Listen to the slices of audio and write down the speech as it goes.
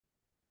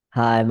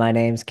Hi, my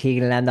name's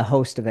Keegan, and I'm the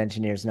host of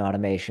Engineers in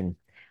Automation.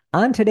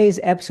 On today's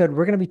episode,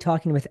 we're going to be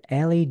talking with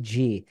Ali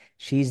G.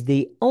 She's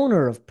the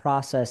owner of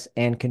Process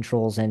and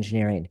Controls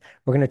Engineering.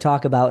 We're going to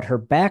talk about her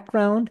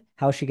background,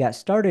 how she got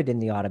started in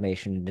the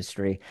automation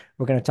industry.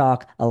 We're going to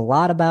talk a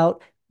lot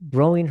about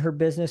growing her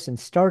business and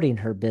starting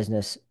her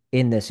business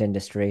in this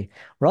industry.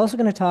 We're also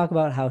going to talk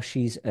about how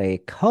she's a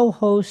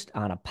co-host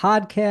on a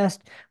podcast.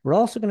 We're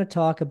also going to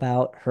talk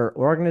about her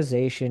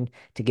organization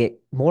to get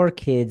more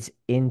kids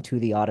into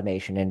the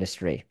automation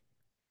industry.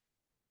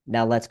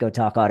 Now let's go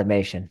talk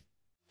automation.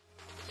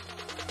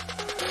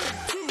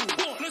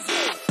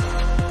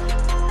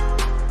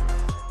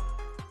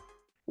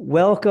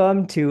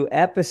 Welcome to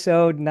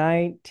episode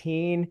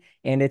 19,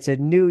 and it's a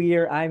new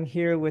year. I'm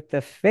here with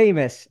the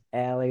famous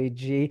Ali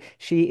G.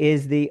 She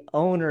is the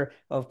owner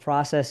of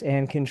Process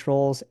and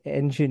Controls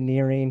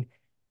Engineering.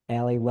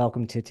 Ali,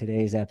 welcome to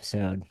today's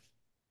episode.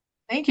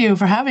 Thank you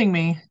for having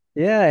me.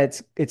 Yeah,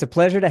 it's a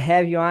pleasure to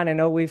have you on. I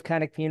know we've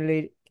kind of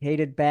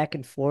communicated back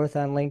and forth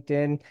on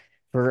LinkedIn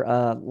for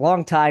a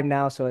long time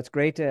now, so it's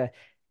great to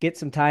get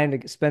some time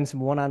to spend some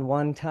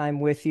one-on-one time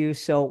with you.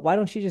 So why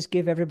don't you just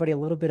give everybody a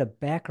little bit of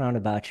background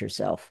about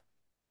yourself?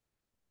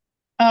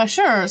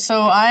 Sure.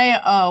 So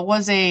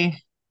I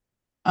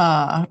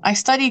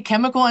studied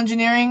chemical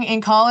engineering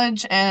in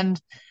college, and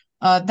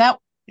that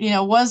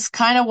was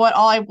kind of what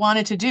all I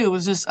wanted to do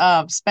was just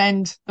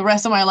spend the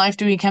rest of my life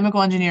doing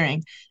chemical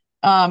engineering.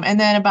 And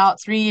then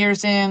about 3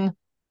 years in,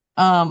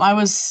 I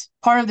was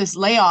part of this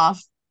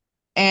layoff,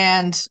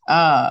 and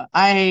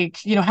I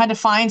had to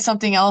find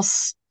something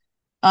else,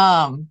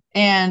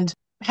 and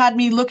had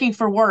me looking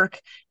for work,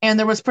 and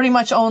there was pretty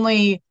much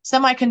only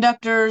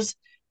semiconductors,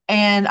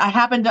 and I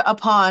happened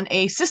upon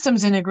a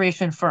systems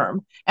integration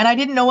firm, and I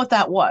didn't know what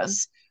that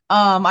was.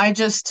 I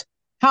just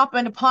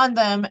happened upon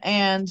them,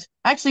 and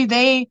actually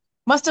they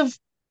must have.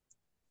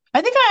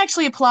 I think I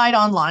actually applied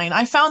online.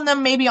 I found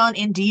them maybe on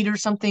Indeed or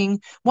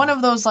something, one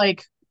of those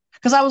like.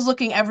 Because I was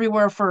looking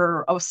everywhere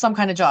for some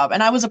kind of job,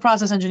 and I was a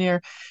process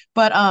engineer,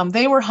 but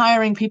they were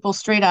hiring people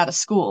straight out of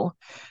school,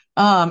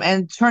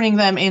 and turning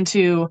them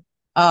into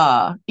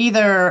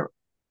either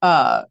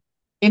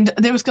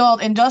it was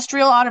called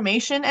industrial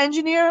automation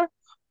engineer Yep.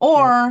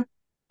 or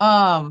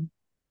um,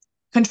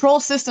 control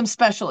system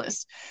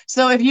specialist.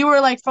 So if you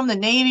were like from the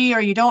Navy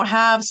or you don't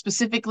have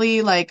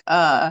specifically like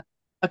a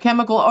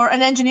chemical or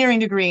an engineering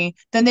degree,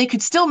 then they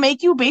could still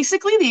make you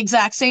basically the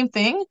exact same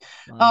thing.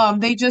 Wow.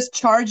 They just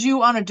charge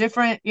you on a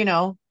different,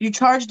 you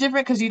charge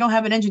different because you don't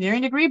have an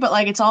engineering degree, but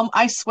like it's all,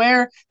 I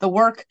swear the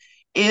work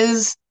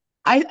is,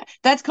 I,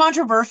 that's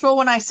controversial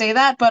when I say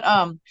that, but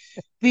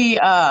the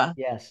uh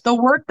Yes. the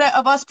work that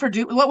of us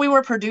produce what we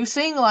were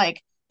producing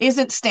like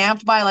isn't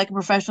stamped by like a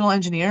professional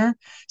engineer.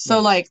 So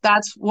Yeah. like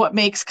that's what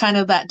makes kind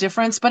of that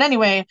difference. But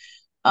anyway,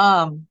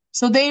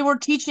 so they were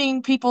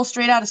teaching people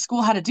straight out of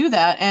school how to do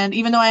that. And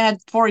even though I had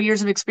 4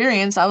 years of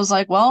experience, I was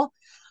like, well,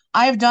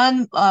 I've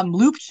done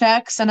loop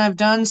checks and I've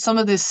done some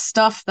of this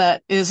stuff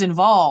that is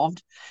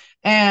involved.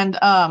 And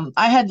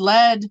I had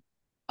led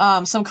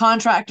some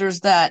contractors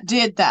that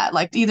did that,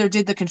 like either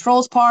did the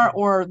controls part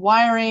or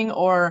wiring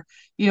or,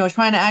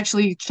 trying to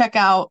actually check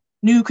out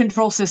new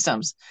control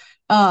systems.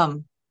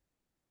 Um,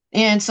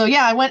 and so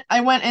yeah,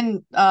 I went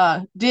and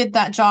did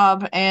that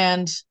job,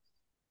 and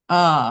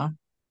uh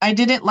I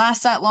didn't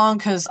last that long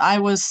because I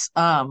was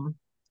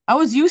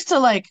used to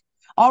like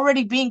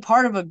already being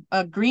part of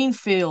a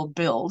greenfield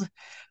build.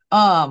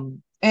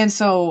 And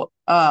so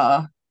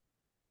yeah,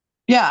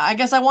 I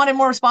guess I wanted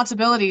more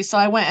responsibility, so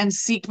I went and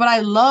seeked, but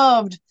I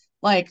loved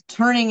like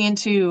turning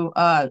into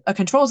a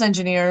controls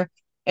engineer.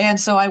 And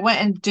so I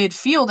went and did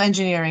field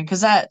engineering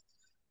because that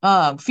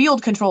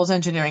field controls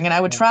engineering, and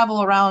I would Yeah.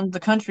 travel around the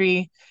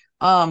country,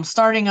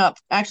 starting up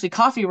actually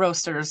coffee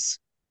roasters.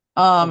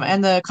 Wow.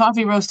 And the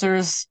coffee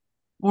roasters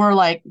were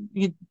like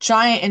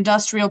giant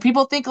industrial.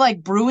 People think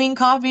like brewing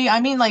coffee.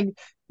 I mean, like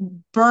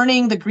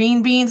burning the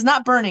green beans,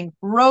 not burning,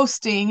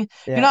 roasting.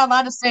 You're Yeah. not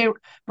allowed to say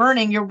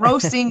burning, you're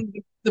roasting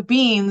the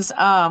beans,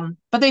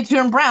 but they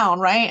turn brown,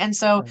 right? And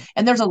so, Right.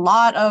 and there's a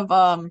lot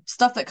of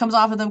stuff that comes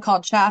off of them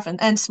called chaff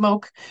and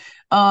smoke.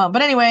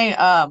 But anyway,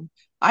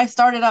 I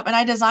started up and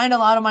I designed a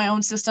lot of my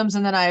own systems,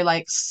 and then I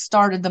like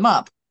started them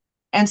up.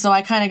 And so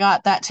I kind of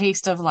got that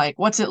taste of like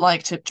what's it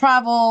like to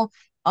travel,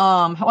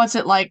 what's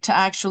it like to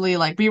actually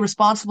like be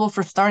responsible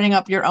for starting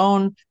up your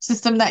own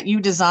system that you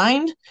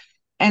designed.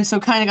 And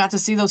so kind of got to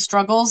see those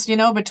struggles,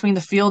 between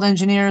the field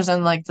engineers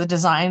and like the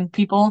design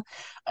people,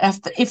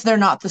 if they're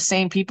not the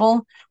same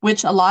people,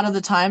 which a lot of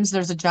the times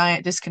there's a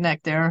giant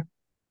disconnect there.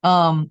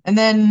 And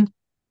then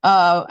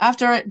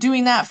after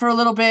doing that for a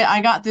little bit,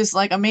 I got this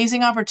like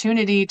amazing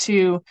opportunity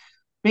to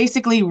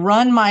basically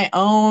run my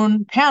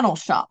own panel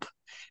shop.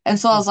 And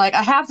so I was like,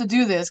 I have to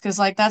do this because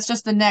like that's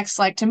just the next,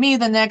 like to me,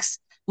 the next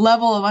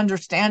level of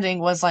understanding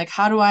was like,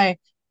 how do I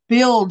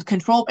build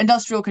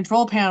industrial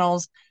control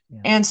panels? Yeah.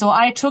 And so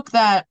I took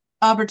that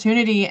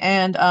opportunity,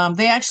 and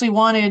they actually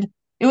wanted,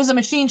 it was a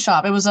machine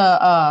shop. It was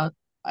a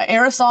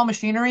aerosol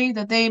machinery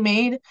that they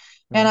made.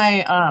 And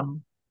Right.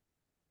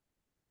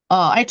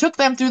 I took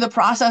them through the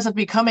process of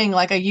becoming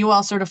like a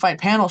UL certified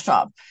panel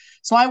shop.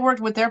 So I worked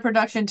with their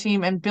production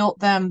team and built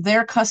them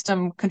their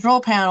custom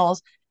control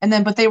panels, and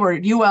then but they were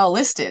UL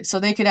listed, so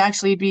they could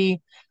actually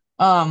be,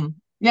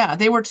 yeah,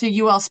 they were to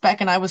UL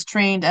spec, and I was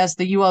trained as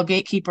the UL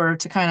gatekeeper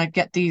to kind of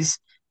get these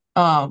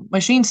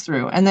machines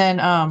through. And then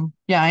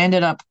yeah, I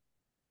ended up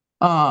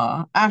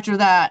after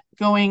that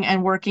going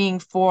and working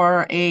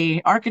for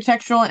a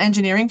architectural and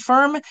engineering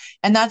firm,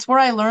 and that's where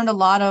I learned a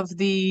lot of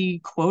the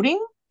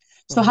quoting.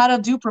 So Mhm. how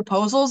to do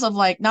proposals of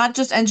like not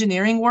just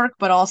engineering work,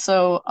 but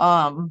also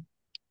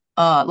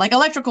like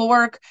electrical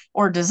work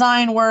or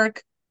design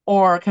work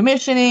or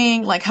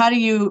commissioning. Like how do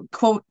you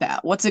quote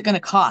that? What's it going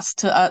to cost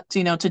to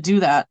you know to do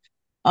that?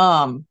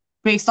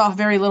 Based off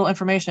very little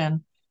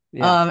information.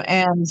 Yeah.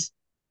 And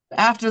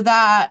after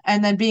that,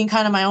 and then being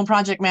kind of my own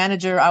project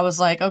manager, I was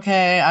like,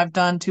 okay, I've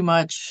done too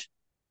much.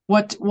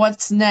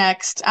 What's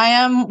next? I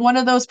am one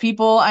of those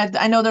people.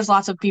 I know there's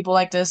lots of people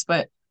like this,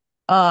 but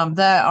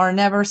that are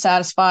never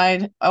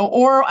satisfied,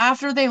 or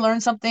after they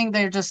learn something,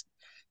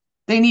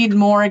 they need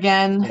more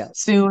again Yeah.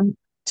 soon.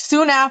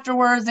 Soon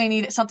afterwards, they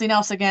need something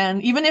else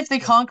again. Even if they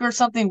conquer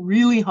something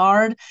really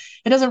hard,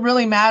 it doesn't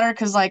really matter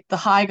because like the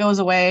high goes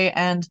away,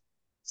 and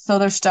so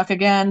they're stuck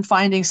again,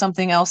 finding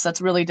something else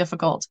that's really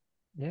difficult.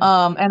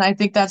 Yeah. And I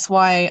think that's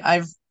why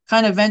I've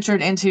kind of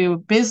ventured into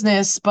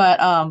business, but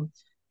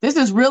this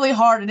is really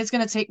hard and it's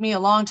going to take me a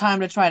long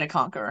time to try to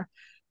conquer.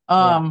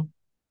 Yeah. Um,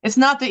 it's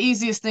not the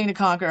easiest thing to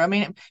conquer. I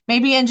mean,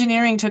 maybe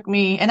engineering took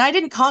me, and I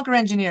didn't conquer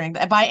engineering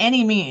by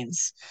any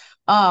means.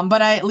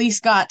 But I at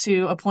least got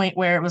to a point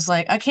where it was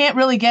like I can't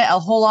really get a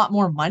whole lot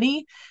more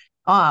money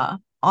on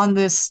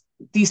these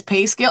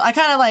pay scale. I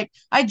kind of like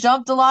I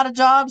jumped a lot of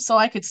jobs so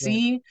I could Yeah.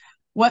 see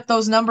what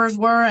those numbers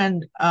were,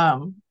 and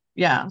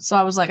yeah, so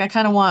I was like I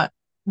kind of want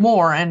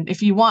more, and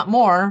if you want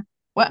more,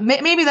 well,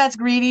 maybe that's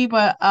greedy,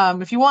 but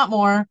if you want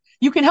more,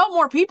 you can help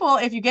more people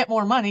if you get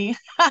more money.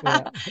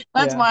 Yeah.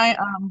 That's Yeah. my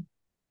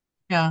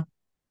yeah,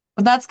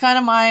 but that's kind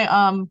of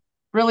my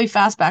really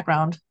fast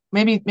background.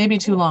 Maybe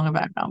too Cool. long a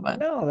background, but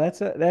No,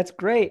 that's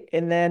great.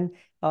 And then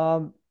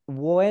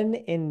when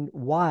and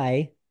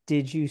why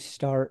did you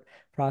start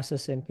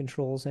process and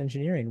controls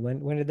engineering?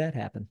 When did that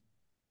happen?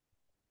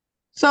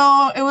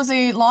 so it was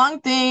a long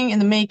thing in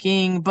the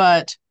making,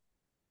 but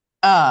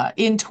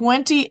in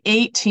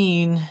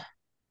 2018,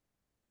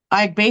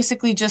 I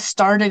basically just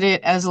started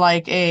it as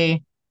like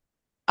a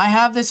I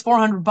have this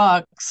 400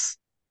 bucks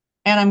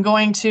and I'm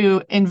going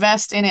to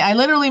invest in it. I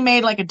literally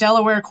made like a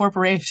Delaware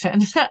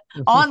corporation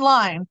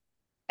online,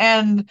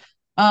 and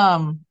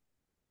um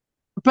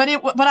but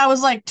I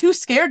was like too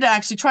scared to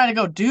actually try to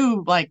go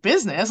do like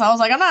business. I was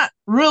like I'm not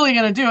really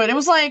going to do it. It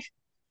was like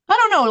I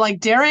don't know, like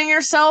daring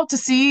yourself to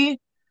see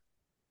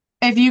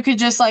if you could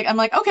just like I'm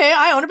like okay,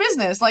 I own a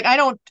business. Like I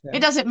don't it Yeah.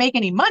 doesn't make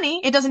any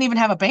money. It doesn't even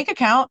have a bank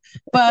account,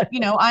 but you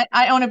know,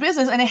 I own a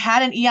business and it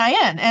had an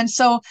EIN. And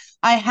so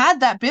I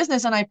had that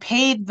business and I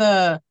paid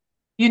the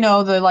you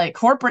know, the like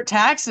corporate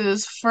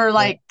taxes for Yeah.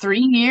 like 3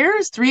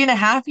 years,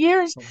 3.5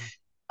 years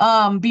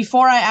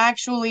before I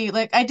actually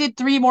like I did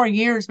 3 more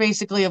years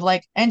basically of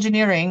like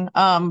engineering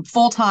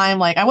full time.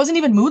 Like I wasn't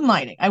even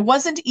moonlighting. I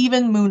wasn't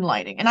even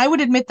moonlighting. And I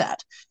would admit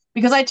that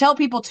because I tell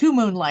people to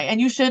moonlight,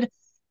 and you should,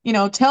 you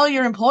know, tell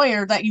your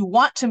employer that you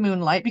want to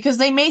moonlight because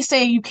they may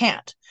say you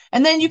can't.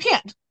 And then you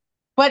can't.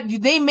 But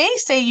they may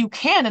say you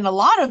can, and a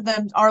lot of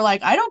them are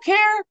like, I don't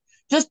care,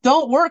 just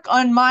don't work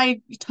on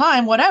my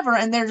time, whatever.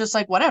 And they're just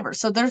like, whatever.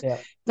 So Yeah.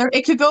 there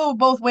it could go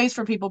both ways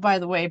for people, by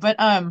the way. But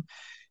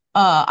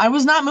I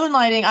was not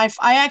moonlighting.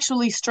 I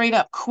actually straight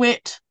up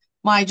quit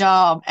my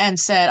job and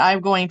said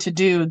I'm going to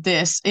do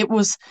this. It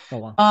was Oh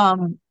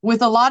wow.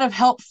 with a lot of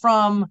help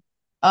from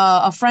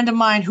a friend of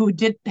mine who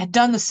had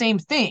done the same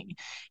thing,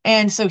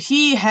 and so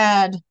he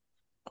had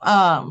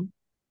um,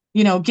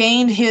 you know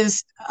gained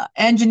his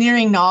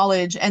engineering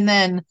knowledge and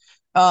then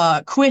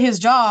quit his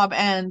job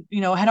and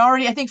you know had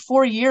already I think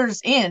 4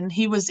 years in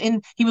he was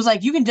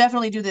like you can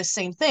definitely do this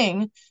same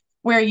thing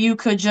where you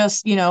could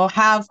just you know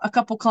have a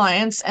couple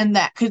clients and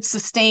that could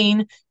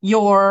sustain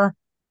your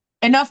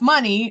enough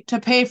money to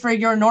pay for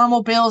your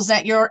normal bills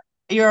that Yeah.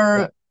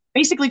 you're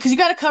basically because you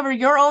got to cover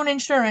your own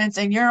insurance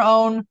and your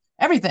own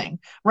everything,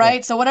 Yeah.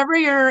 right? So whatever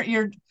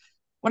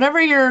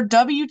your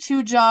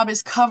W-2 job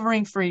is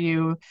covering for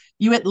you,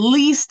 you at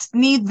least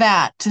need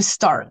that to Yeah.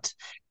 start.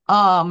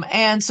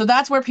 And so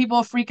that's where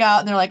people freak out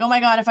and they're like, oh my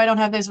God, if I don't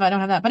have this, if I don't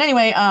have that. But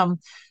anyway,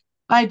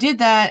 I did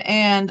that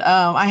and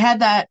I had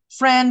that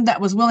friend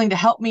that was willing to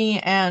help me.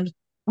 And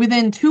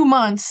within 2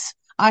 months,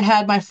 I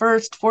had my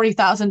first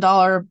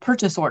 $40,000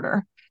 purchase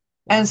order.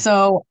 And Wow.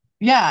 so,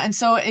 yeah. And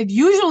so it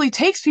usually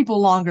takes people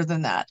longer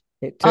than that.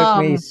 It took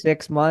me Um,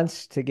 6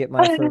 months to get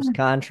my first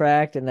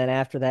contract, and then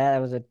after that,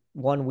 it was a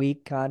 1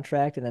 week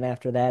contract, and then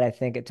after that, I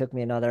think it took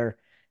me another.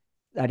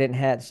 I didn't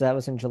have, so that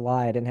was in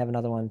July. I didn't have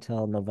another one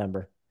until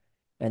November,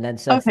 and then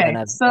since then, okay.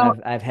 I've So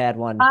I've I've had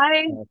one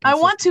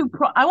consistently.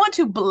 I want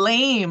to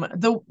blame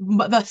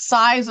the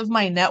size of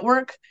my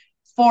network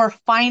for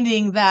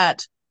finding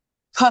that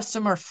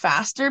customer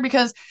faster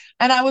because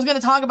and I was going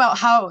to talk about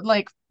how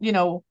like you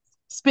know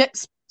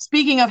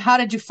speaking of how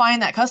did you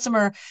find that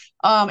customer,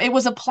 it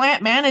was a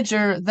plant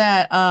manager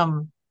that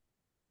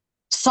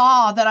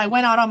saw that I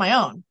went out on my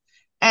own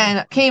Oh,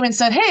 and came and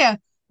said, "Hey,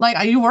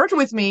 like you worked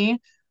with me.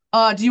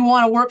 Do you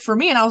want to work for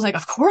me?" And I was like,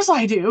 "Of course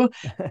I do."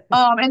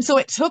 And so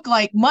it took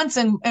like months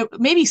and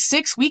maybe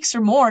 6 weeks or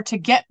more to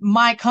get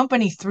my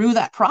company through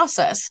that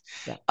process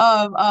yeah,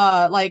 of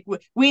like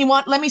we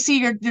want let me see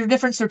your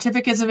different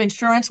certificates of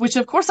insurance, which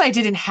of course I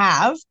didn't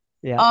have.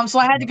 yeah, So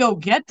I had to yeah. go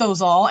get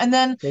those all. And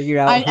then Figure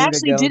I out who to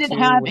actually go didn't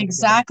to, have where to go.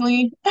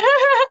 exactly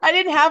I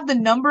didn't have the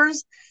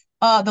numbers,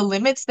 the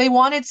limits they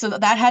wanted, so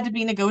that had to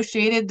be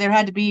negotiated. There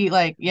had to be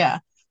like, yeah.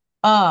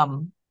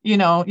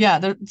 Yeah,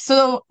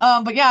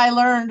 but yeah, I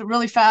learned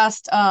really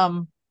fast.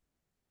 And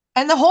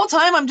the whole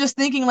time I'm just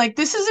thinking like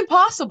this is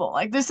impossible.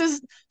 Like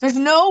there's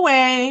no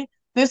way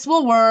this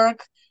will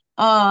work.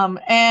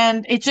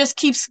 And it just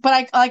keeps, but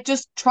I like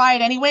just try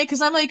it anyway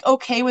because I'm like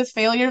okay with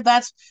failure.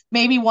 That's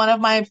maybe one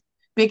of my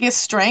biggest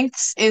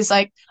strengths is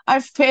like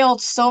I've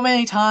failed so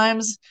many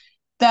times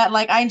that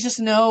like I just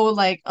know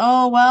like,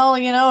 oh well,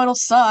 it'll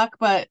suck,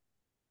 but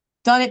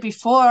done it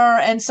before.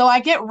 And so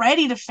I get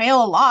ready to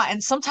fail a lot.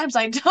 And sometimes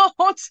I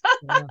don't,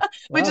 Yeah.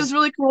 which is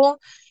Well, really cool.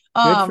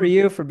 good for Um,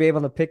 you for being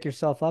able to pick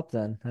yourself up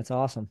then. That's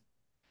awesome.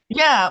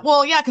 Yeah,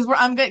 well, yeah, because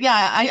I'm good. Yeah,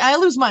 I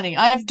lose money.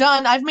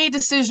 I've made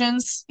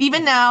decisions.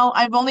 Even now,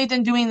 I've only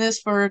been doing this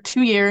for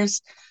 2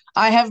 years.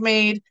 I have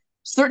made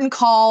certain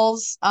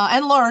calls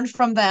and learned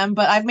from them,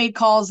 but I've made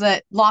calls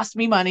that lost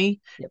me money.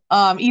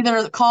 Yep.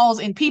 Either calls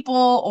in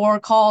people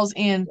or calls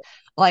in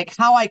like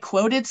how I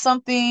quoted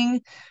something,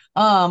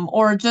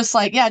 or just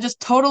like, yeah, just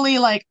totally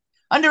like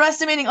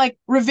underestimating like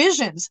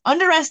revisions.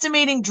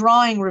 Underestimating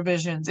drawing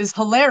revisions is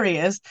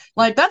hilarious. Yep.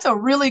 Like that's a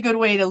really good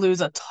way to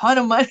lose a ton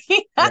of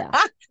money.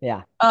 Yeah.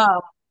 Yeah.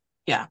 Um,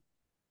 yeah.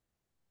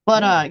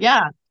 But Yeah.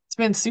 yeah, it's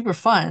been super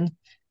fun.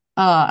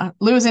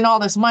 Losing all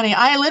this money.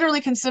 I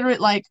literally consider it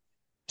like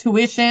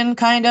tuition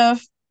kind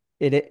of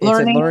It's a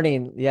learning.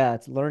 learning. Yeah,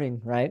 it's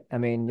learning, right? I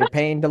mean, you're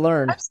paying to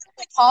learn. I'm still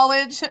in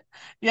college.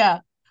 Yeah,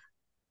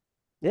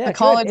 Yeah, the good.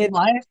 college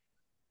life.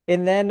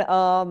 And then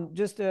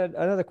just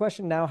another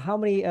question now. How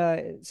many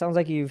it sounds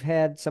like you've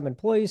had some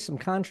employees, some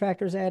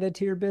contractors added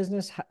to your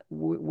business.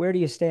 Where do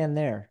you stand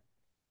there?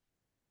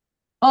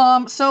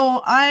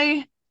 So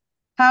I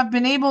have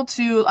been able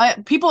to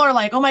people are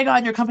like, "Oh my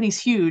God, your company's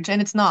huge,"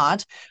 and it's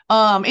not.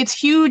 It's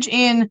huge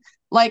in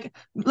like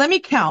let me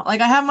count.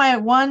 Like I have my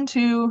 1,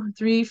 2,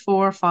 3,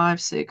 4,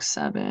 5, 6,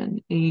 7,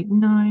 8,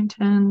 9,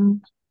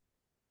 10.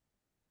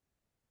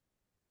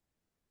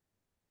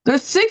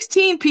 There's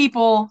 16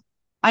 people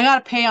I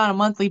got to pay on a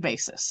monthly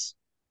basis.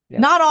 Yeah.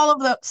 Not all of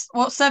the,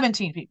 well,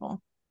 17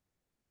 people.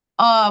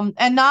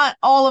 And not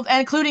all of,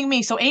 including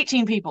me, so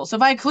 18 people. So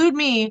if I include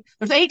me,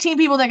 there's 18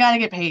 people that got to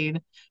get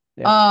paid.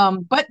 Yeah.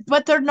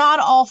 But they're not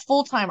all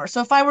full-timers.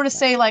 So if I were to Yeah.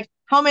 say like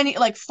how many,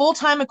 like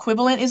full-time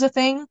equivalent is a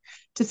thing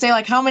to say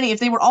like how many, if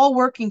they were all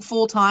working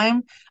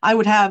full-time, I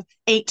would have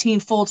 18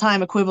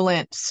 full-time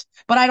equivalents.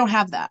 But I don't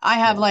have that. I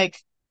have Right.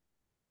 like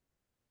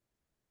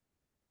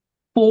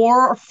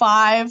 4 or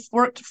 5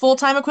 worked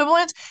full-time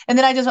equivalents, and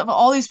then I just have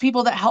all these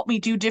people that help me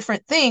do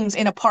different things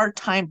in a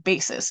part-time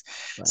basis.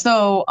 Right.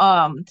 So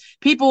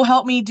people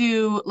help me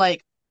do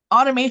like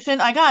automation.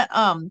 I got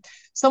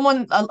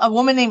someone, a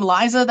woman named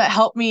Liza that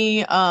helped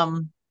me.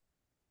 Oh,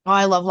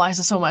 I love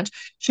Liza so much.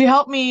 She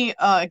helped me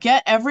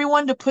get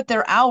everyone to put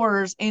their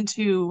hours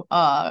into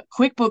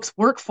QuickBooks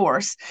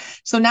Workforce.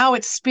 So now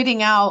it's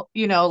spitting out,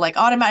 like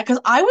automatic,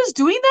 because I was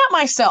doing that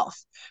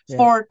myself Yeah.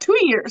 for 2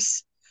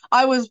 years.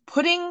 I was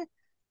putting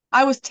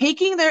I was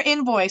taking their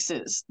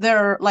invoices,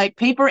 their like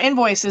paper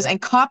invoices, Yeah.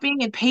 and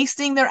copying and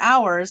pasting their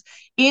hours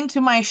into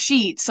my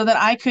sheet so that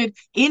I could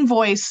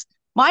invoice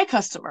my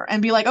customer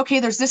and be like, okay,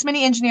 there's this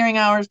many engineering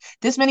hours,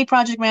 this many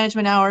project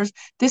management hours,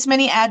 this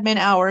many admin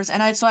hours.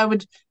 And I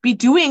would be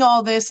doing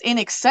all this in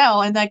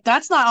Excel, and like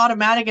that's not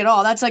automatic at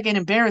all. That's like an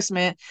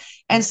embarrassment.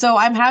 And Yeah. so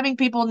I'm having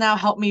people now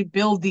help me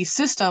build these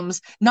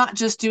systems, not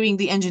just doing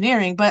the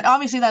engineering, but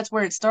obviously that's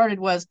where it started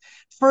was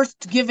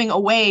first giving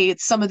away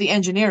some of the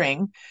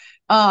engineering,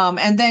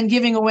 and then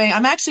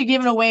I'm actually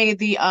giving away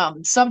the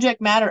subject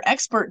matter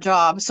expert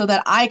job so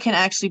that I can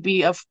actually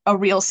be a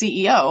real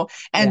CEO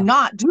and Yeah.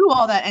 not do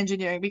all that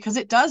engineering because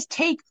it does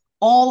take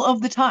all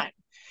of the time.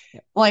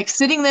 Yeah. Like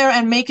sitting there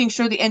and making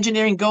sure the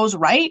engineering goes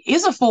right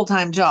is a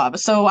full-time job.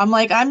 So I'm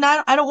like, I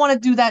don't want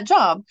to do that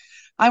job.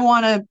 I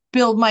want to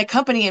build my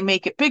company and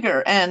make it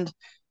bigger. And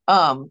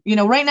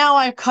right now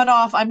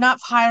I'm not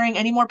hiring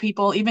any more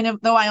people, even if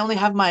though I only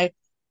have my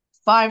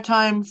 5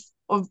 time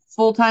of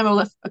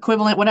full-time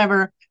equivalent,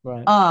 whatever.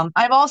 Right.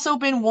 I've also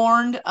been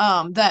warned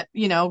that,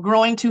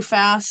 growing too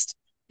fast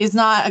is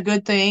not a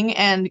good thing.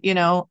 And,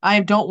 I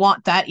don't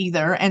want that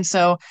either. And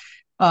so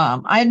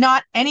I'm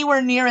not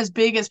anywhere near as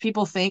big as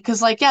people think.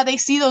 Cause like, yeah, they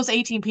see those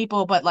 18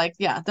 people, but like,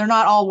 yeah, they're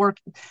not all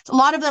working. A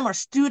lot of them are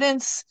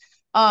students.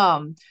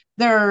 I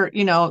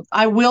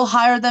will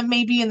hire them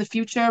maybe in the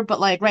future, but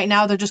like right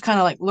now they're just kind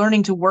of like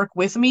learning to work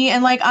with me.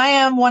 And like, I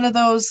am one of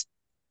those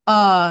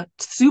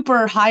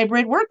super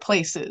hybrid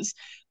workplaces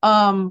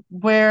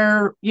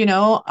where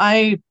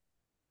I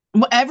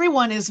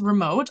everyone is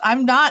remote.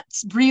 I'm not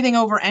breathing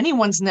over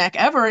anyone's neck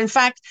ever. In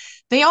fact,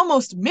 they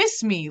almost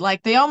miss me.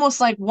 Like they almost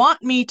like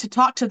want me to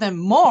talk to them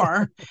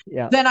more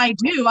Yeah. than I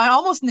do. I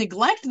almost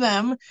neglect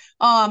them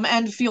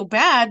and feel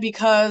bad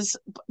because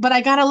but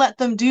I got to let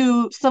them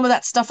do some of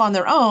that stuff on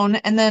their own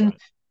and then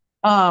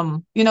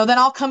Right. then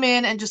I'll come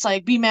in and just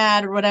like be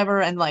mad or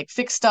whatever and like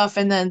fix stuff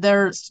and then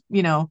there's,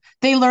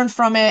 they learn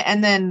from it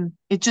and then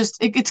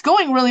it's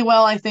going really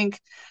well, I think.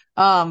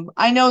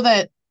 I know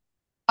that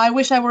I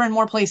wish I were in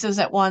more places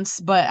at once,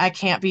 but I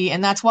can't be.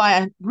 And that's why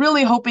I'm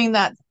really hoping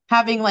that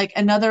having like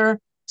another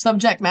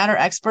subject matter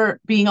expert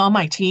being on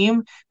my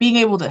team, being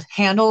able to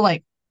handle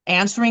like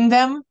answering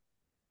them,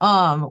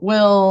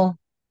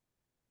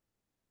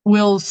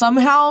 will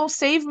somehow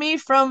save me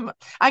from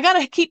I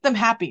gotta keep them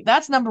happy.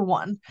 That's number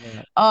one.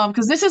 Yeah.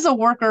 Because this is a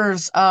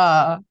workers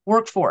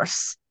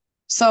workforce.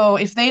 So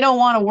if they don't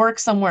want to work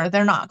somewhere,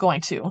 they're not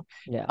going to.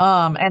 Yeah.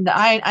 And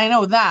I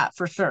know that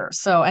for sure.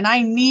 So and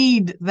I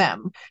need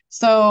them.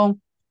 So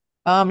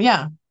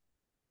yeah.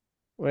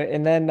 Right.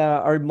 And then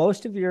are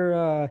most of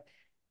your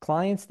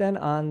clients then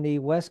on the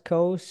West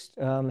Coast?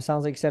 It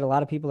sounds like you said a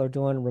lot of people are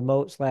doing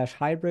remote slash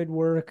hybrid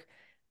work.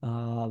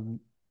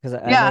 Because I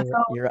know Yeah,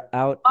 so you're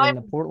out in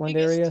the I'm Portland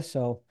area. biggest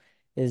So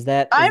is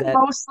I'm that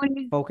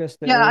mostly focus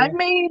the yeah, I've area?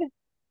 made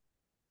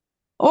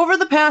over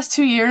the past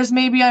 2 years,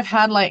 maybe I've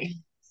had like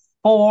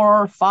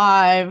 4 or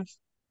 5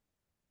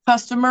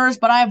 customers,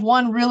 but I have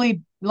one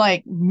really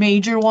like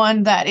major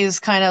one that is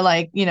kind of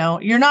like,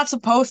 you're not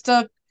supposed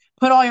to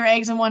put all your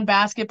eggs in one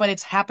basket, but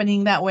it's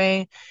happening that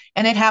way.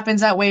 And it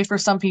happens that way for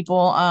some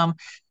people.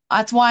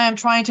 That's why I'm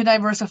trying to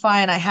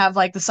diversify and I have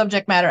like the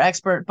subject matter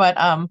expert. But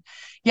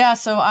yeah,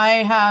 so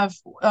I have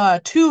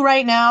two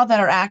right now that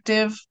are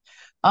active.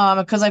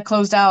 Because I've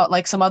closed out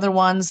like some other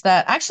ones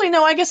that actually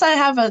no, I guess I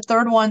have a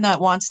third one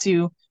that wants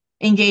to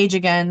engage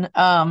again.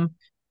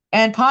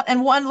 And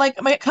one like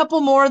a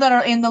couple more that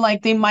are in the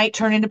like they might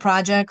turn into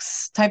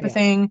projects type of Yeah.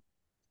 thing.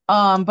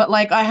 But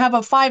like I have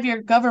a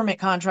 5-year government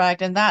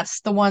contract, and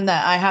that's the one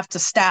that I have to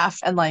staff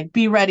and like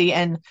be ready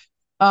and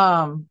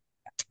um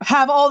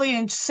have all the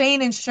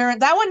insane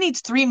insurance. That one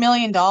needs $3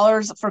 million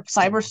for Wow.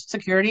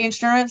 cybersecurity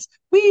insurance.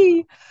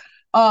 We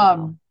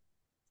Wow.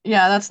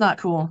 yeah, that's not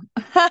cool.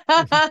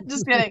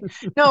 Just kidding.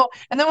 No,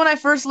 and then when I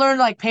first learned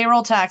like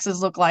payroll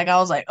taxes look like, I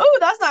was like, oh,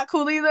 that's not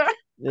cool either.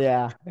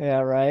 Yeah. Yeah.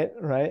 Right.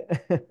 Right.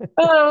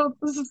 Oh,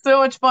 this is so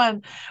much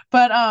fun.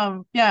 But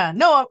yeah,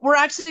 no, we're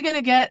actually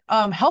gonna get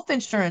health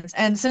insurance.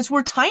 And since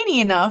we're tiny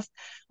enough,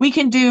 we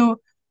can do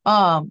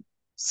um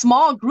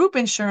small group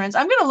insurance.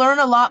 I'm gonna learn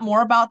a lot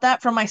more about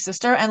that from my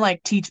sister and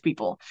like teach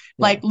people,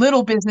 Yeah. like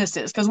little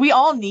businesses, because we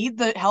all need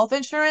the health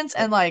insurance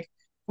and Yep. like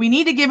we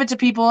need to give it to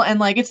people and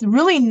like it's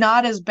really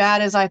not as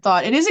bad as I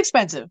thought. It is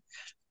expensive,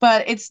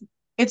 but it's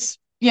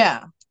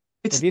yeah.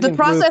 If It's you the can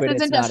group process it,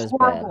 it's isn't as not as bad.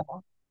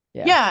 horrible.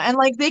 Yeah. Yeah, and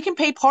like they can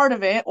pay part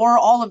of it or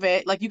all of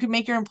it. Like you can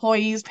make your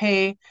employees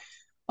pay.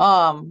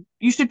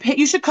 You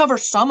should cover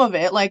some of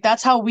it. Like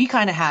that's how we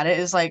kind of had it.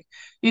 Is like,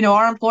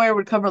 our employer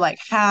would cover like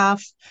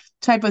half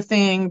type of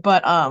thing.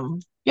 But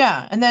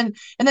yeah, and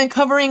then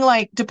covering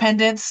like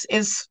dependents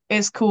is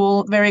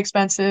cool, very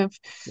expensive.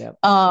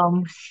 Yep.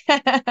 Um,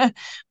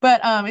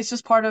 but it's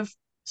just part of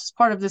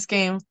this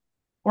game.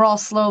 We're all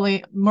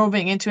slowly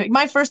moving into it.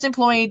 My first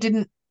employee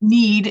didn't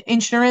need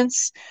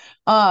insurance.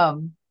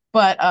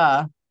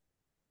 But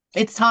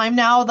it's time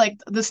now. Like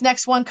this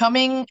next one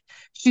coming,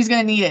 she's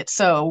gonna need it.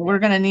 So Yeah.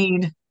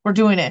 we're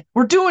doing it.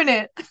 We're doing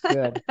it.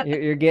 Good.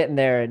 You're getting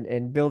there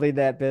and building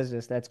that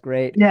business. That's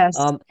great. Yes.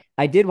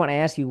 I did want to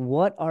ask you,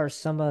 what are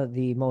some of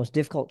the most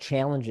difficult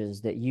challenges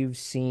that you've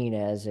seen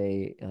as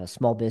a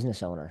small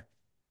business owner?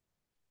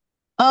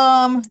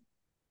 Um,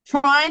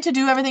 Trying to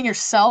do everything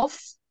yourself.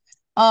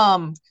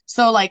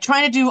 So like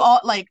trying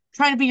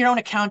to be your own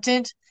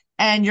accountant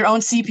and your own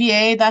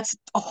CPA, that's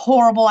a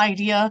horrible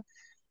idea.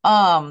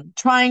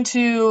 Trying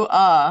to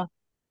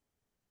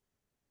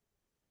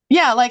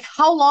yeah, like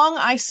how long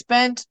I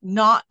spent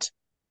not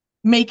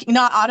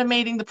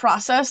automating the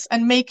process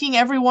and making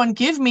everyone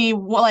give me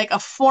like a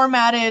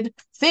formatted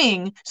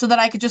thing so that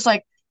I could just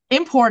like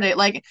import it.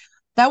 Like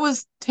that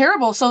was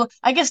terrible. So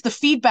I guess the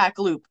feedback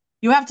loop,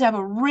 you have to have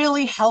a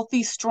really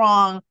healthy,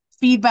 strong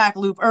feedback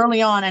loop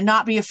early on and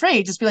not be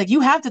afraid. Just be like,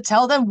 you have to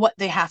tell them what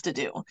they have to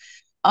do.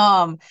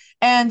 Um,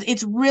 and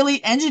it's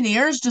really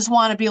engineers just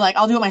want to be like,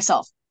 I'll do it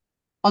myself.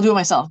 I'll do it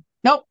myself.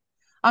 Nope.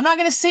 I'm not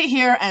going to sit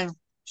here and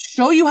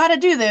show you how to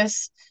do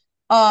this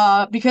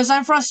because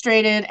I'm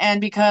frustrated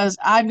and because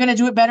I'm going to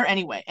do it better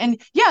anyway.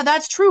 And yeah,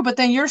 that's true. But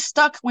then you're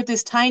stuck with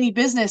this tiny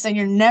business and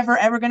you're never,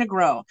 ever going to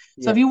grow.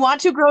 So if Yep. you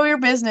want to grow your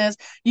business,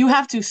 you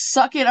have to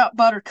suck it up,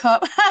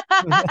 buttercup.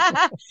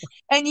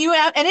 And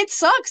it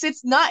sucks.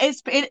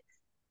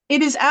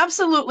 It is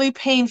absolutely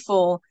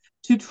painful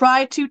to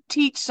try to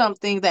teach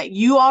something that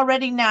you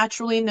already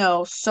naturally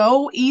know.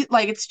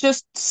 Like it's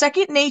just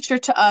second nature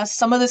to us,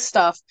 some of this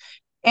stuff.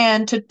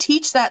 And to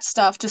teach that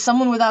stuff to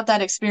someone without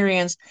that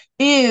experience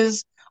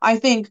is, I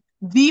think,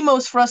 the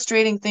most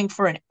frustrating thing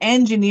for an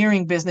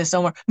engineering business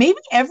owner. Maybe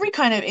every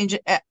kind of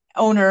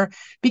owner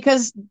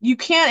because you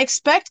can't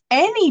expect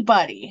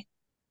anybody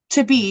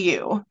to be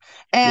you.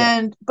 Yeah.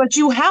 And but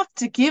you have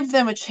to give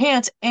them a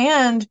chance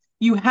and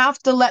you have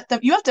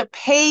to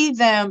pay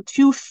them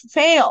to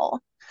fail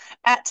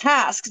at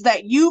tasks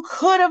that you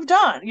could have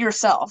done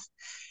yourself.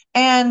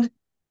 And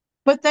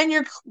but then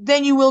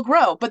you will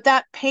grow. But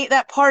that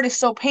part is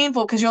so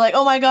painful because you're like,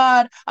 oh my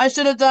God, I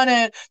should have done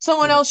it.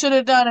 Someone Yeah. else should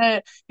have done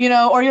it,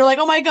 or you're like,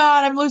 oh my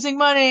God, I'm losing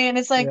money. And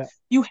it's like Yeah.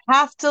 you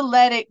have to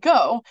let it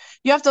go.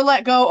 You have to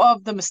let go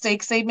of the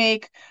mistakes they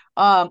make.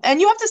 And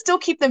you have to still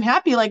keep them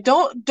happy. Like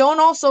don't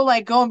also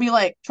like go and be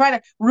like try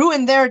to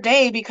ruin their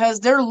day because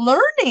they're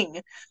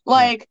learning. Yeah.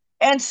 Like,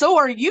 and so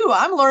are you.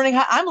 I'm learning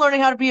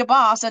how to be a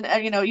boss. And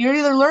you're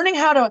either learning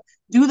how to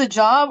do the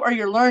job or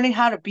you're learning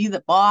how to be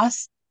the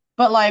boss,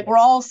 but like Yeah. we're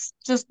all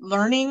just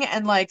learning,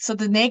 and like so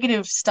the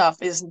negative stuff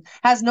is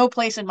has no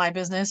place in my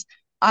business.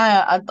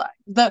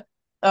 The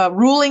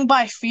ruling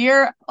by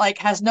fear like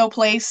has no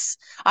place.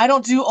 I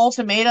don't do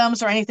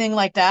ultimatums or anything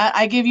like that.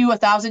 I give you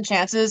 1,000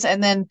 chances,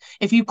 and then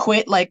if you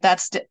quit, like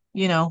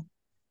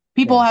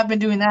people Yeah. have been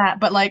doing that,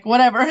 but like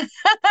whatever.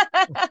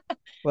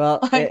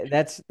 Well, Like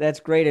that's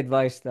great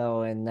advice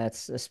though, and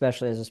that's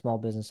especially as a small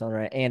business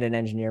owner and an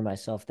engineer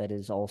myself, that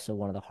is also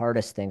one of the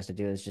hardest things to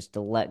do is just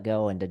to let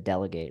go and to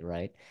delegate,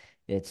 right?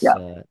 It's yeah,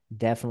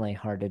 definitely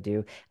hard to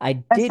do. I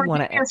and did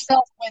want forgive to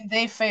yourself when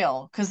they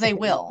fail because they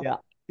will. Yeah.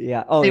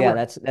 Yeah. Oh They yeah,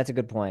 will. that's a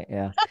good point.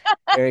 Yeah.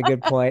 Very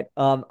good point.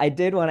 I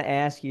did want to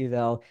ask you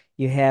though,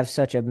 you have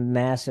such a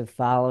massive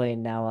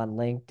following now on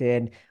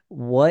LinkedIn.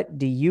 What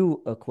do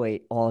you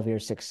equate all of your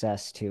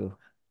success to?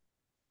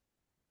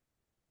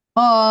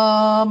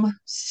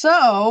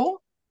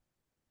 So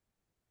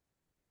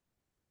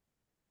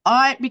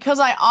I because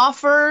I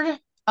offered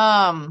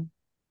um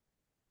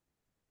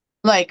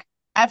like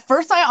at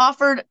first I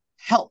offered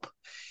help.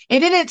 It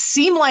didn't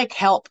seem like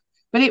help,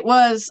 but it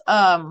was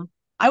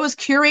I was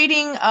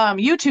curating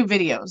YouTube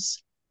videos.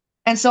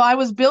 And so I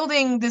was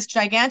building this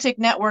gigantic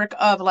network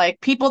of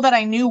like people that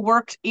I knew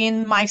worked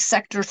in my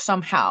sector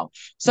somehow.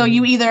 So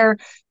you Hmm. either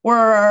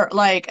were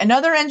like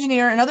another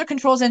engineer, another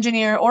controls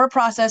engineer, or a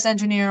process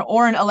engineer,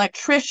 or an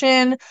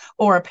electrician,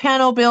 or a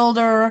panel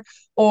builder,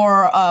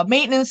 or a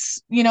maintenance,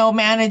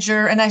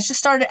 manager. And I just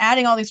started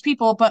adding all these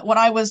people. But what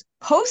I was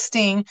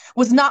posting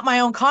was not my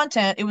own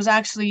content. It was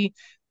actually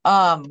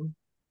um,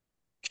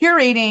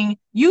 curating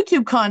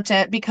YouTube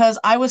content because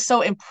I was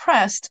so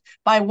impressed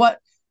by what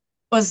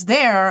was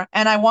there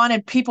and I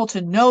wanted people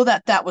to know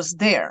that that was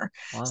there.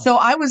 Wow. So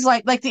I was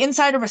like the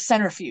inside of a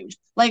centrifuge,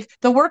 like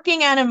the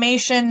working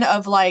animation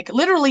of like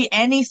literally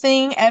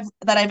anything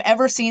that I've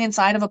ever seen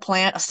inside of a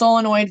plant, a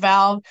solenoid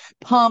valve,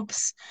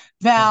 pumps,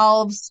 Yeah.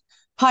 valves,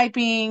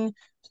 piping,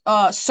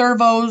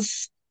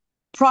 servos,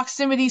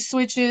 proximity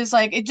switches,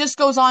 like it just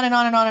goes on and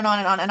on and on and on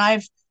and on. And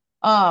I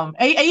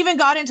even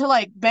got into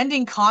like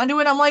bending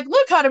conduit. I'm like,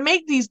 look how to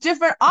make these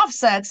different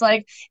offsets.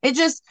 Like it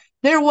just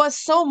there was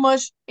so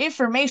much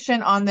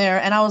information on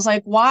there. And I was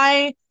like,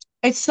 why?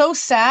 It's so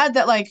sad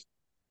that like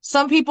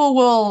some people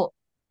will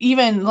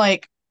even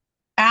like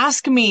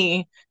ask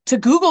me to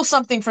Google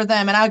something for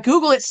them and I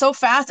Google it so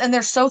fast and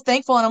they're so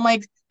thankful. And I'm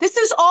like, this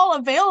is all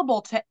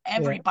available to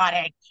Yeah.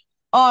 everybody.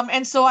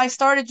 And so I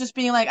started just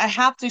being like, I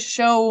have to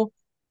show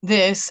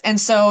this. And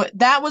so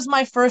that was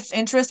my first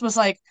interest was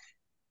like,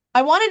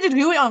 I wanted to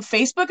do it on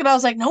Facebook and I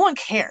was like, no one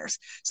cares.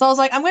 So I was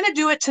like, I'm going to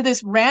do it to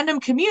this random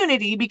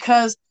community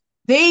because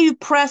they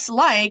press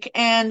like,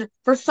 and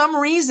for some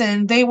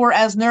reason they were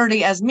as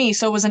nerdy as me.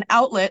 So it was an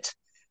outlet.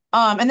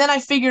 And then I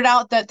figured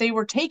out that they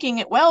were taking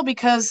it well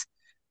because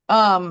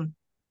um,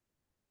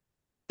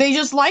 they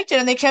just liked it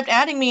and they kept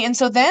adding me. And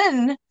so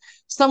then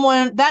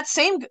that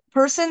same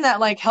person that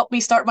like helped me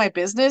start my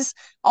business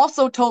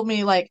also told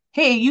me like,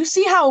 hey, you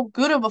see how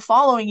good of a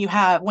following you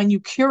have when you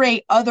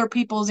curate other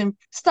people's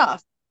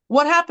stuff.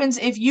 What happens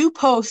if you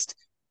post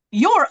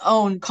your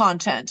own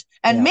content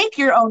and Yeah. make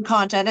your own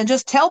content and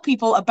just tell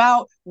people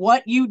about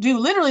what you do?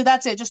 Literally,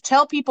 that's it. Just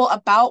tell people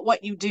about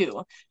what you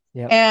do.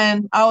 Yep.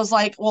 And I was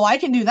like, well, I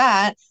can do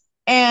that.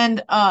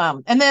 And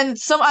then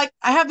I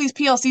have these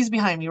PLCs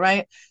behind me,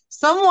 right?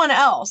 Someone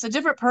else, a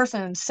different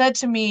person said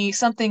to me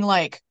something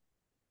like,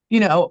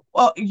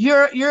 well,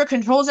 you're a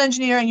controls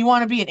engineer and you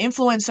want to be an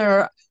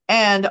influencer,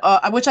 and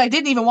which I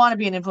didn't even want to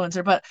be an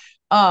influencer, but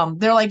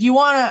they're like, you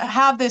want to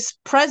have this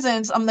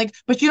presence. I'm like,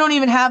 but you don't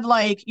even have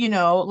like,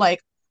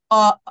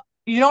 uh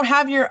you don't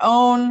have your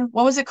own,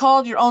 what was it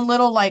called? Your own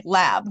little like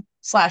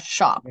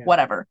lab/shop, Yeah.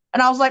 whatever.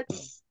 And I was like,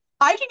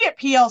 I can get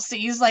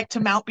PLCs like to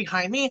mount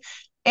behind me.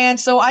 And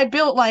so I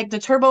built like the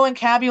turbo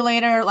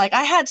encabulator. Like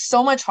I had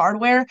so much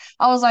hardware.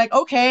 I was like,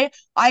 okay,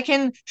 I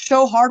can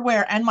show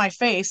hardware and my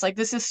face. Like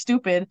this is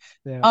stupid.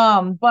 Yeah.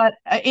 But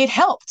it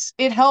helped.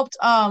 It helped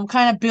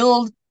kind of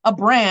build a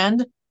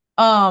brand.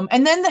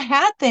 And then the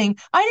hat thing.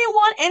 I didn't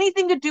want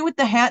anything to do with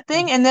the hat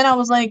thing. And then I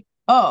was like,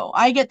 oh,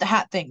 I get the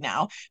hat thing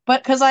now.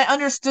 But because I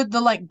understood the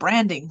like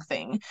branding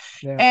thing.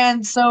 Yeah.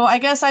 And so I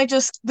guess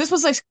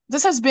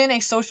this has been a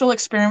social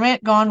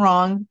experiment gone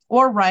wrong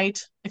or right,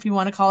 if you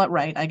want to call it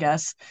right, I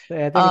guess.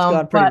 Yeah, I think it's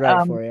gone pretty But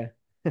right for you.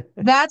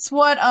 that's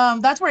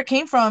where it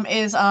came from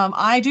is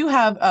I do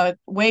have a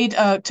way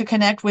to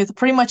connect with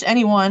pretty much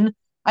anyone.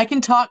 I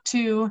can talk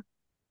to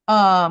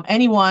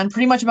anyone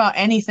pretty much about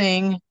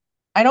anything.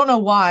 I don't know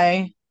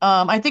why.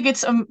 I think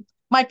it's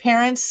my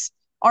parents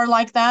are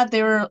like that.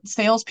 They were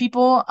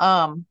salespeople.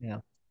 Yeah.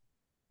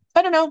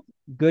 I don't know.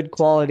 Good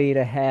quality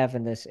to have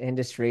in this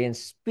industry. And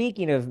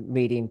speaking of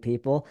meeting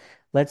people,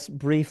 let's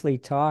briefly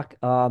talk.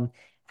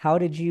 How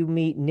did you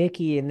meet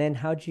Nikki, and then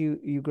how'd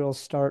you girls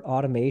start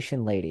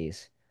Automation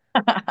Ladies?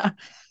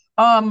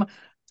 um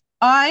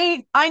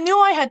I knew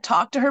I had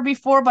talked to her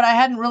before, but I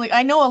hadn't really.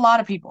 I know a lot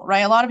of people, right?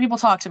 A lot of people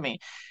talk to me,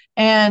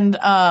 and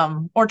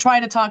or try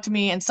to talk to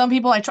me. And some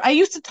people I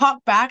used to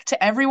talk back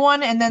to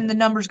everyone, and then the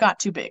numbers got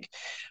too big,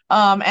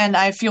 and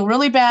I feel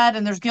really bad,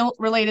 and there's guilt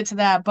related to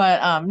that.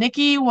 But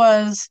Nikki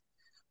was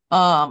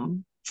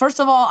first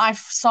of all, I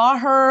saw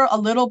her a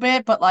little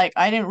bit, but like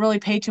I didn't really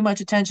pay too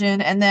much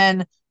attention, and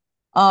then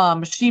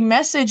she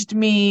messaged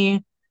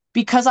me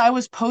because I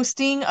was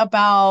posting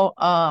about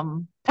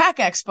Pack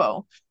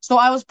Expo. So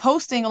I was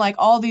posting like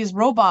all these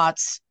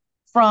robots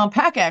from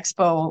Pack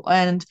Expo,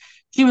 and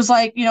she was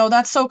like,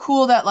 that's so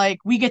cool that like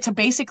we get to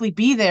basically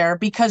be there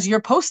because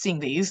you're posting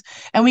these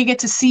and we get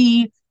to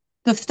see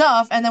the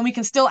stuff and then we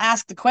can still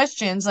ask the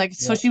questions. Like,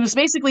 so Yeah. she was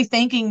basically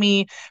thanking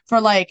me for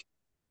like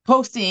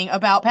posting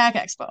about Pack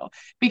Expo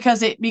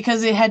because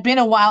it had been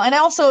a while, and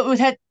also it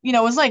had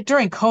it was like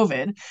during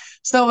COVID,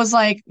 so it was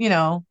like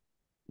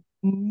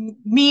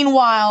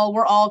meanwhile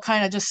we're all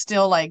kind of just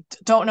still like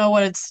don't know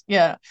what it's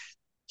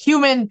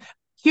human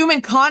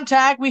human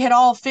contact. We had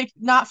all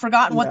not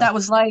forgotten what Yeah. that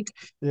was like,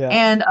 Yeah.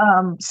 and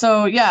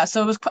so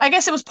it was, I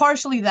guess it was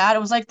partially that. It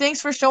was like thanks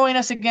for showing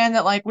us again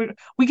that like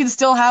we can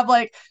still have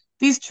like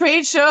these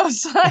trade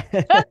shows are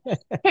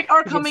We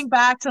could, coming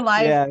back to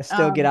life. yeah,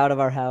 still get out of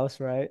our house,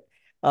 right?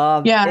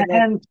 Yeah, And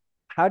then and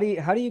how do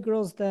you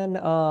girls then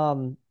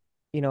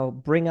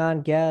bring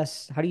on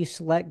guests? How do you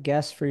select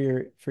guests for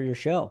your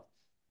show?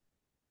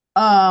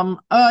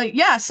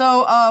 yeah,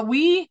 so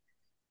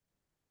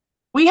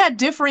we had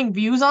differing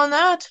views on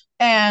that,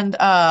 and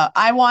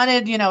I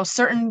wanted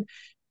certain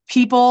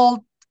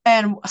people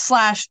and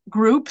slash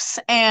groups,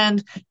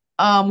 and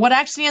what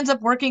actually ends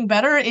up working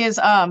better is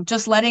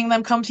just letting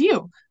them come to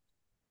you.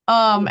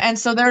 Hmm. And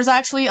so there's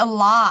actually a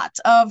lot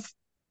of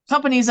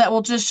companies that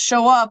will just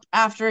show up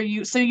after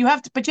you. So but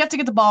you have to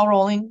get the ball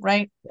rolling,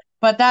 right?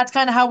 But that's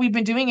kind of how we've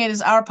been doing it.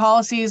 Is our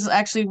policies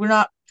actually we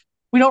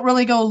don't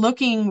really go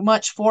looking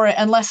much for it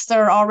unless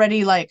they're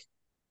already like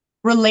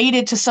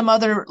related to some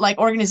other like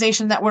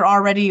organization that we're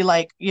already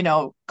like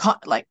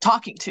like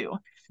talking to.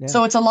 Yeah.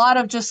 So it's a lot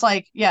of just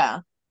like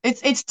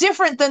it's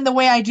different than the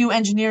way I do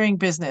engineering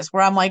business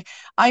where I'm like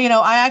I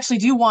actually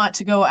do want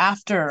to go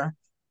after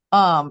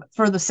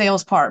for the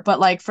sales part, but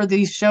like for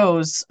these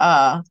shows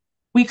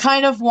we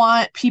kind of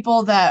want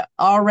people that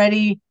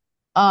already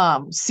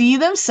see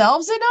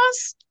themselves in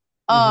us,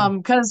 Hmm.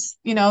 because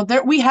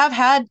there we have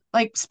had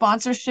like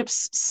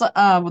sponsorships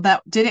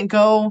that didn't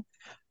go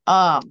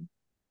um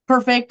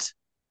perfect,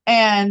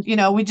 and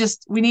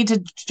we need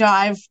to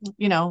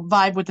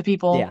vibe with the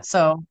people. Yeah.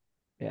 So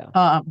Yeah.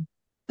 um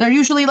they're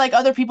usually like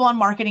other people on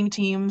marketing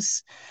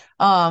teams.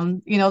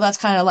 That's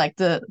kind of like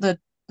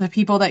the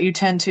people that you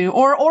tend to,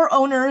 or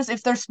owners.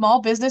 If they're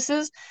small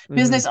businesses, Hmm.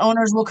 business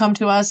owners will come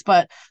to us,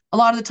 but a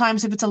lot of the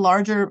times if it's a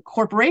larger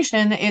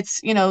corporation, it's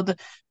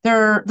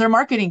their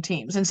marketing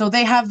teams, and so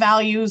they have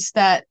values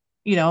that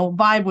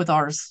vibe with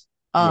ours.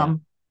 Yeah.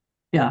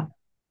 Yeah.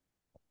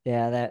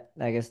 Yeah, that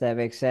I guess that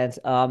makes sense.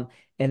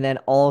 And then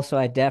also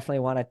I definitely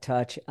want to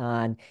touch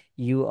on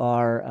you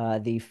are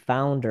the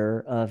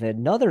founder of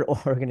another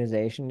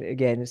organization.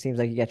 Again, it seems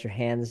like you got your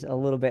hands a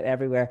little bit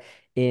everywhere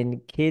in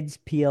Kids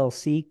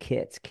PLC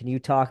kits. Can you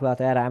talk about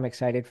that? I'm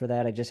excited for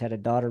that. I just had a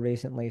daughter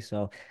recently,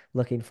 so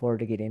looking forward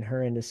to getting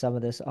her into some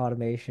of this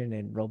automation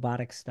and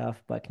robotic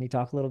stuff. But can you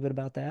talk a little bit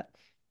about that?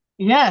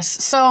 Yes.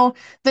 So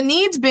the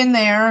need's been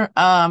there,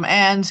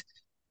 and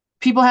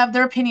people have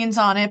their opinions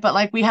on it, but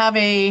like we have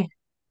a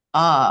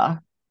uh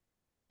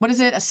what is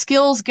it, a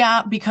skills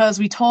gap because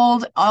we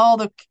told all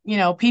the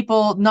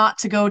people not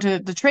to go to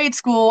the trade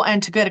school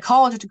and to get a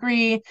college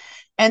degree,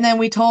 and then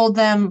we told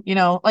them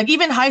like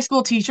even high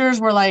school teachers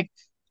were like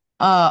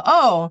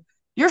oh,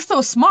 you're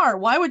so smart,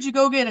 why would you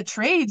go get a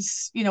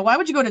trades, why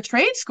would you go to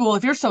trade school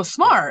if you're so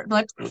smart,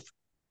 like because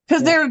Yeah.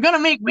 they're gonna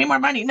make way more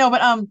money. No,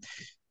 but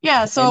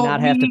yeah, And so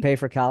not have to we pay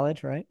for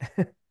college, right?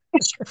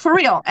 for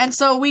real. And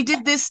so we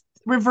did this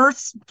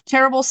reverse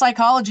terrible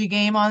psychology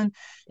game on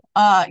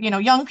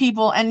young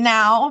people, and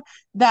now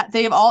that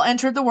they've all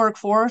entered the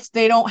workforce,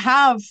 they don't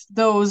have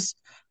those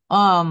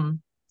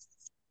um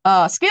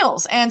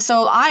skills. And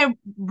so I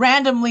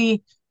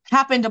randomly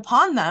happened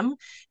upon them,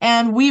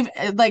 and we've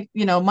like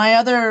my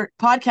other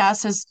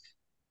podcast has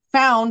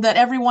found that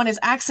everyone is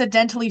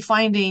accidentally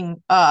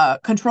finding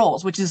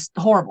controls, which is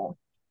horrible.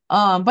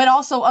 But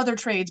also other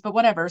trades, but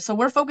whatever. So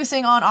we're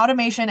focusing on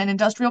automation and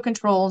industrial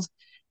controls,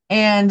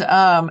 and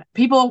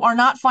people are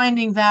not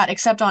finding that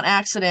except on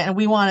accident, and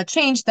we want to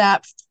change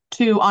that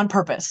to on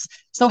purpose.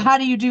 So how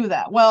do you do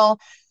that? Well,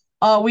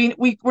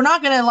 we're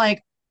not gonna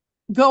like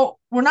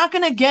we're not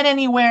going to get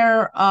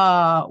anywhere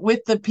with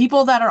the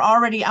people that are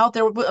already out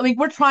there. I mean,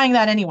 we're trying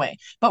that anyway,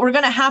 but we're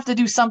going to have to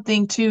do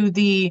something to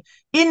the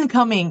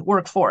incoming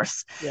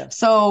workforce. Yes.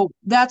 So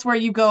that's where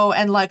you go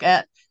and look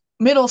at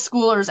middle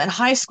schoolers and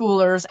high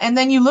schoolers, and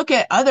then you look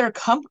at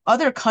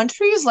other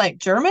countries like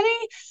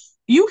Germany.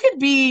 You could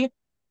be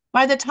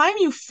by the time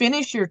you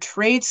finish your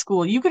trade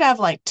school, you could have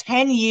like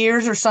 10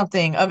 years or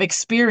something of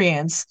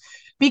experience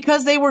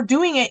because they were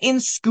doing it in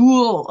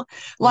school.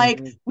 Like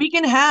Hmm. we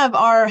can have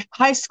our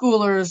high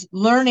schoolers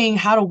learning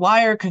how to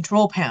wire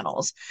control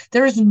panels.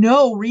 There is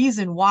no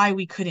reason why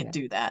we couldn't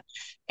Yeah. do that.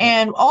 Yeah.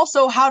 And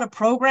also how to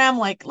program,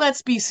 like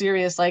let's be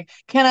serious, like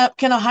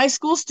can a high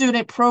school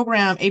student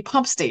program a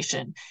pump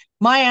station?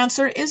 My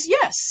answer is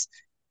yes.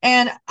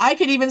 And I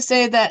could even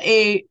say that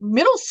a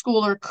middle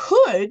schooler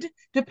could,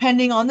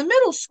 depending on the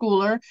middle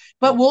schooler,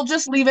 but Yeah. we'll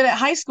just leave it at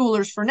high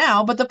schoolers for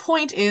now. But the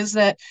point is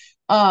that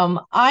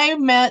I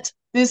met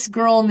this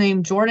girl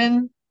named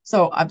Jordan.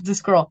 So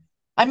this girl,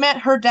 I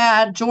met her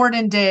dad,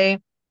 Jordan Day.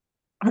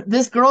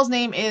 This girl's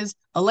name is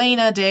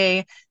Elena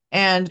Day,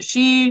 and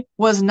she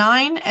was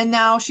 9, and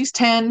now she's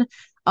 10.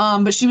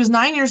 But she was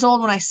 9 years old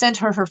when I sent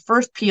her her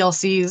first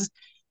PLCs.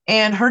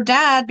 And her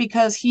dad,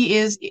 because he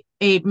is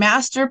a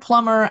master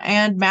plumber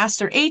and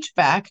master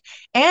HVAC,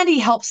 and he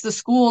helps the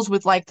schools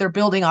with like their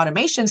building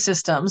automation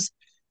systems.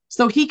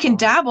 So he can Wow.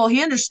 dabble.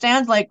 He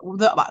understands like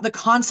the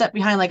concept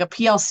behind like a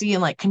PLC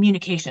and like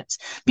communications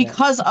Yeah.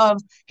 because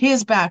of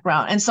his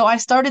background. And so I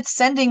started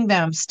sending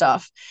them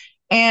stuff.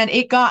 And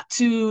it got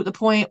to the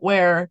point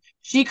where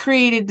she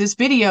created this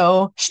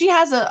video. She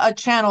has a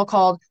channel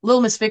called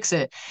Lil Miss Fix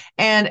It.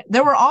 And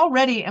there were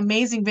already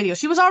amazing videos.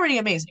 She was already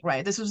amazing,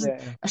 right?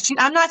 Yeah.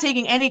 I'm not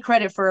taking any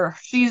credit for her.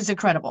 She's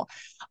incredible.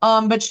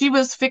 But she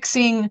was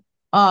fixing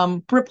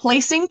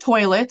replacing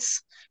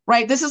toilets,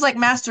 right? This is like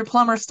master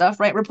plumber stuff,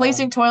 right? Wow.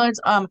 Replacing toilets,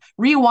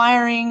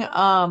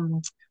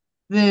 rewiring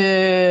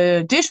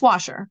the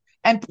dishwasher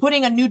and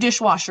putting a new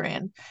dishwasher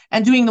in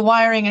and doing the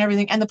wiring and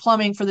everything and the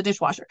plumbing for the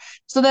dishwasher.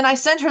 So then I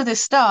sent her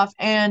this stuff,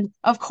 and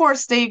of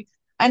course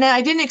and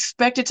I didn't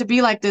expect it to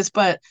be like this,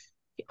 but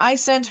I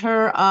sent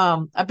her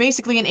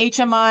basically an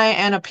HMI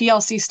and a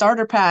PLC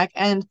starter pack,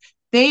 and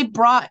they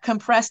brought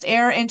compressed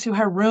air into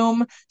her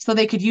room so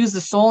they could use the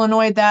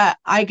solenoid that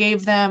I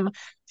gave them.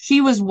 She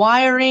was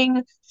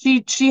wiring.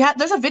 She had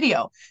there's a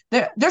video.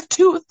 There's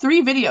two,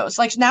 three videos.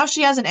 Like now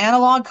she has an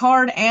analog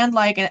card and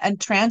like a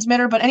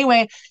transmitter. But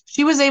anyway,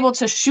 she was able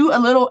to shoot a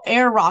little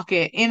air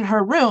rocket in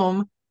her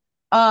room.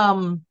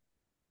 Um,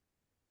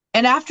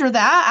 and after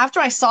that, after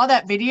I saw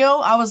that video,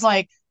 I was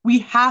like, we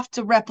have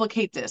to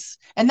replicate this.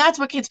 And that's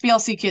what Kids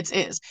PLC Kids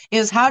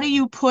is how do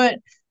you put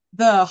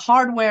the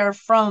hardware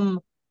from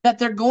that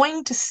they're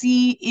going to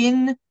see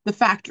in the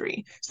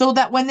factory so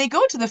that when they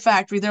go to the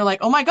factory, they're like,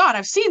 oh my God,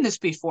 I've seen this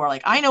before.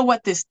 Like, I know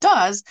what this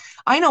does.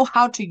 I know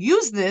how to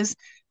use this.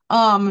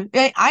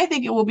 I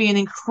think it will be an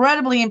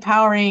incredibly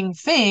empowering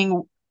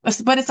thing,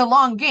 but it's a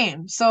long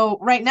game. So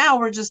right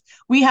now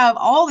we have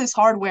all this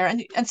hardware,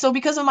 and so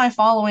because of my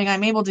following,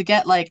 I'm able to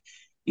get like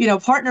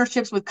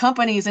partnerships with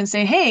companies and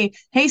say, hey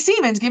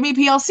Siemens, give me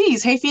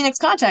PLCs. Hey Phoenix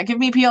Contact, give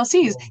me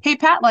PLCs. Cool. Hey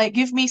Patlight,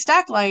 give me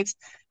stack lights.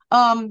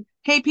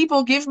 Hey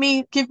people, give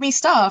me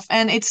stuff.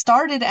 And it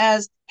started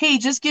as, hey,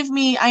 just give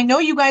me. I know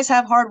you guys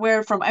have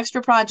hardware from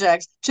extra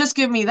projects. Just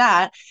give me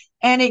that.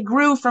 And it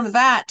grew from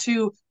that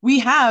to we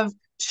have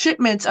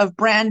shipments of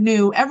brand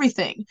new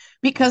everything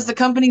because the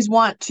Wow. companies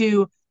want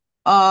to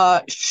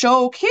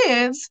show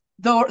kids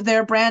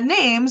their brand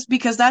names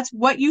because that's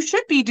what you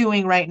should be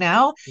doing right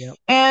now. Yep.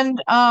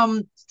 And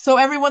so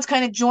everyone's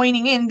kind of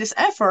joining in this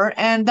effort,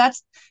 and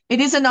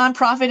it is a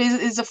nonprofit,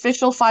 is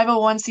official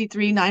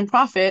 501c3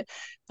 nonprofit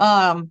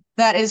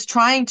that is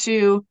trying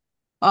to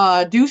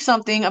trying to do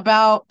something.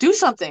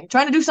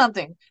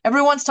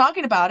 Everyone's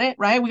talking about it,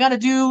 right? We got to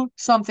do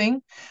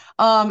something.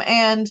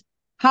 And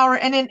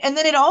and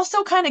then it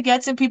also kind of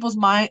gets in people's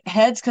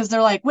heads because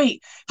they're like,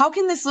 wait, how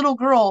can this little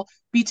girl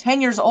be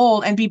 10 years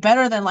old and be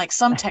better than like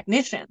some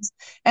technicians?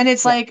 And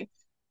it's Yeah. like,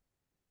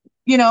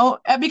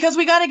 because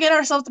we got to get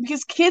ourselves,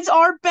 because kids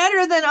are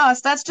better than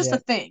us. That's just a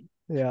Yeah. thing.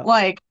 Yeah.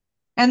 Like,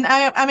 and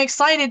I'm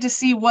excited to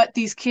see what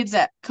these kids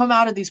that come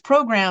out of these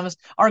programs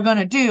are going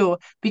to do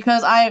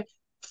because I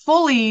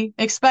fully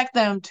expect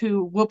them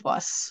to whoop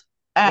us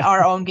at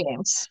our own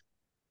games.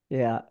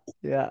 Yeah.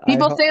 Yeah. I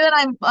People hope. say that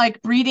I'm like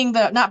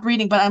not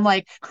breeding, but I'm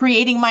like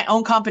creating my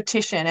own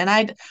competition, and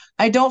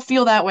I don't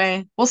feel that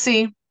way. We'll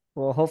see.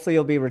 Well, hopefully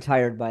you'll be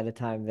retired by the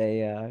time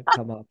they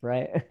come up,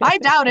 right? I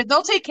doubt it.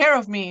 They'll take care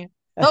of me.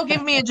 They'll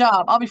give me a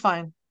job. I'll be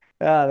fine.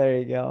 Oh, there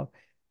you go.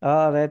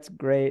 Oh, that's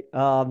great.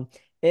 And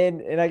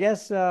I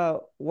guess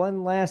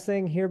one last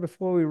thing here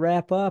before we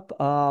wrap up.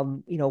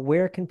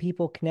 Where can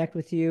people connect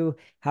with you?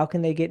 How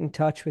can they get in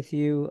touch with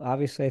you?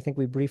 Obviously, I think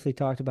we briefly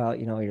talked about,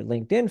 your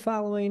LinkedIn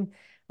following.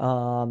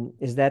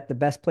 Is that the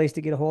best place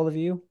to get a hold of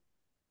you?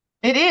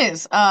 It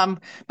is. But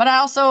I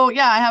also,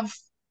 yeah, I have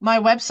my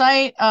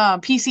website,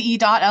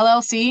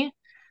 pce.llc.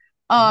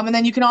 And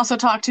then you can also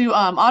talk to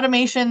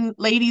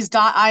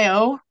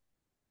automationladies.io.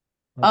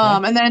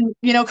 Okay. And then,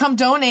 come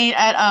donate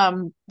at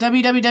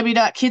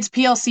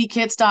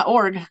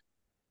www.kidsplckits.org.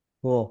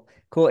 Cool.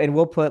 Cool. And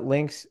we'll put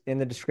links in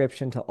the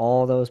description to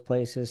all those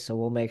places. So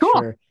we'll make Cool.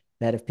 sure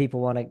that if people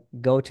want to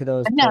go to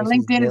those And yeah,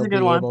 places, LinkedIn is they'll a good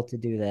be one. able to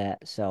do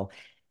that. So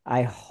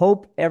I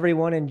hope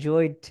everyone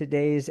enjoyed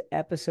today's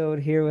episode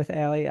here with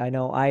Allie. I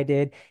know I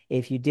did.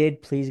 If you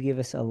did, please give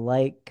us a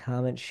like,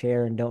 comment,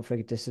 share, and don't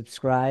forget to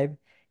subscribe.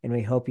 And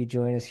we hope you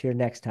join us here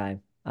next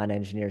time on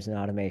Engineers and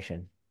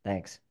Automation.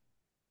 Thanks.